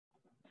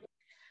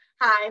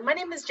Hi, my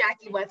name is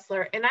Jackie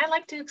Wetzler, and I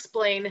like to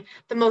explain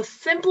the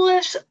most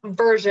simplest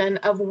version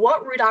of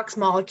what redox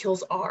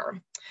molecules are.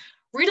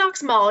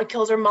 Redox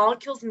molecules are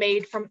molecules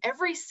made from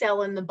every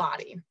cell in the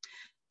body.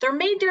 They're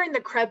made during the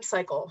Krebs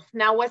cycle.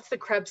 Now, what's the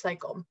Krebs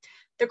cycle?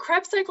 The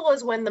Krebs cycle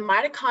is when the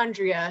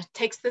mitochondria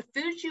takes the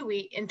food you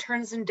eat and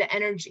turns into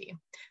energy.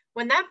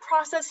 When that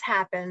process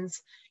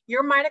happens,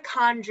 your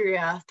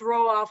mitochondria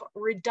throw off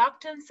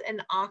reductants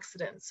and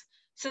oxidants.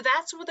 So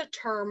that's where the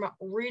term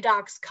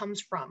redox comes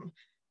from,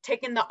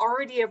 taking the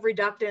RD of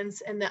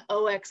reductants and the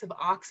OX of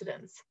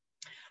oxidants.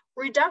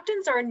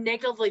 Reductants are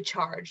negatively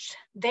charged.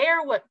 They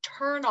are what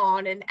turn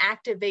on and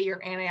activate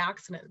your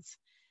antioxidants.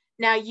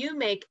 Now you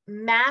make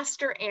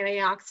master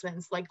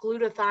antioxidants like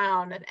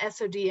glutathione and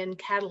SOD and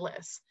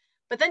catalysts,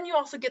 but then you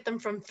also get them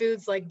from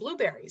foods like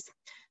blueberries.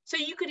 So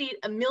you could eat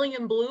a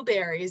million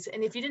blueberries,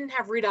 and if you didn't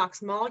have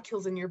redox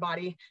molecules in your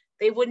body,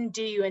 they wouldn't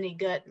do you any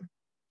good.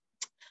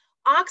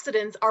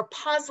 Oxidants are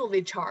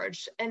positively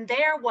charged, and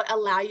they are what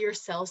allow your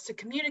cells to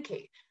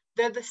communicate.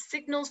 They're the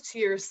signals to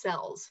your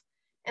cells,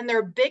 and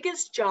their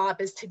biggest job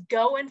is to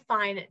go and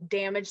find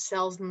damaged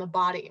cells in the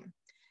body,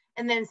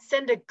 and then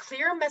send a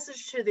clear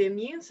message to the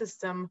immune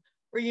system,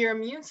 where your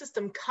immune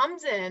system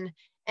comes in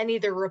and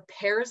either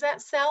repairs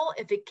that cell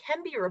if it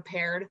can be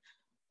repaired,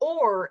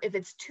 or if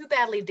it's too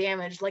badly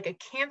damaged, like a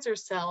cancer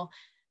cell,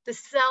 the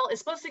cell is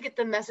supposed to get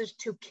the message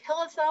to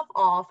kill itself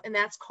off, and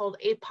that's called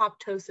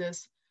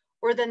apoptosis,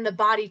 where then the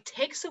body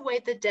takes away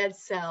the dead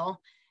cell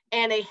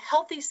and a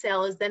healthy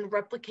cell is then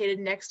replicated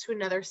next to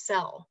another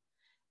cell.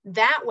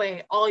 That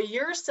way, all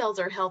your cells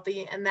are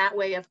healthy, and that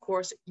way, of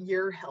course,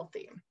 you're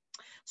healthy.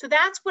 So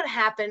that's what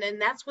happened, and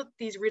that's what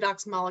these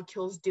redox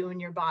molecules do in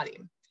your body.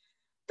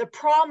 The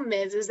problem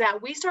is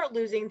that we start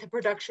losing the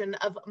production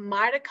of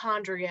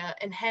mitochondria,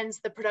 and hence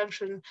the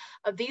production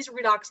of these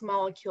redox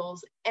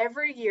molecules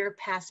every year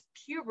past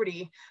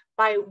puberty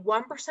by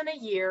 1% a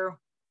year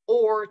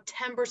or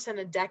 10%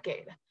 a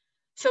decade.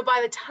 So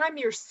by the time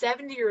you're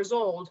 70 years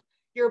old,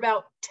 you're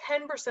about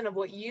 10% of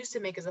what you used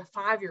to make as a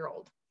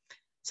 5-year-old.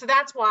 So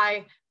that's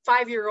why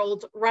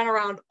 5-year-olds run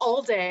around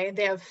all day.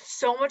 They have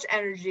so much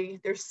energy.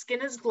 Their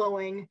skin is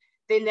glowing.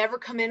 They never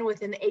come in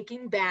with an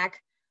aching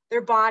back.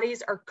 Their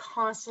bodies are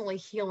constantly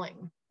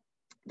healing.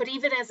 But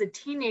even as a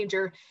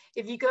teenager,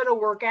 if you go to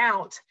work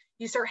out,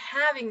 you start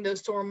having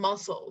those sore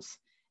muscles.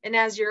 And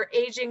as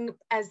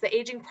the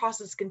aging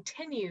process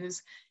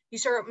continues, you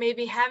start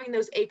maybe having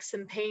those aches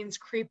and pains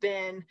creep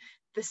in,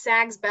 the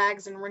sags,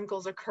 bags, and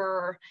wrinkles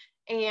occur,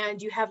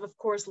 and you have, of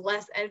course,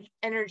 less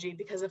energy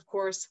because, of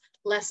course,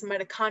 less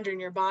mitochondria in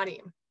your body.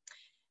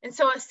 And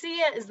so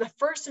ASEA is the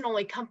first and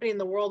only company in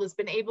the world that's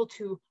been able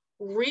to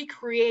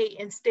recreate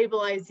and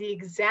stabilize the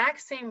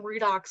exact same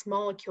redox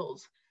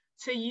molecules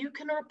so you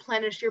can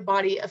replenish your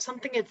body of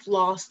something it's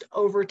lost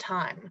over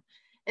time.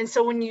 And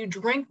so when you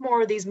drink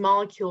more of these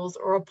molecules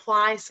or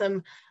apply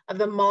some of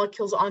the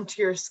molecules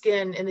onto your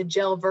skin in the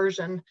gel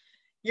version,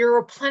 you're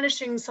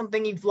replenishing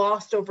something you've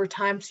lost over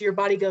time. So your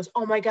body goes,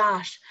 oh my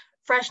gosh,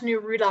 fresh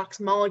new redox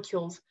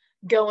molecules,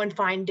 go and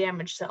find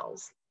damaged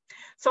cells.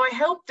 So I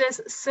hope this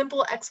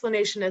simple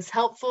explanation is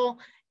helpful,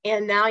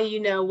 and now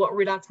you know what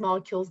redox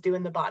molecules do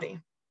in the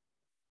body.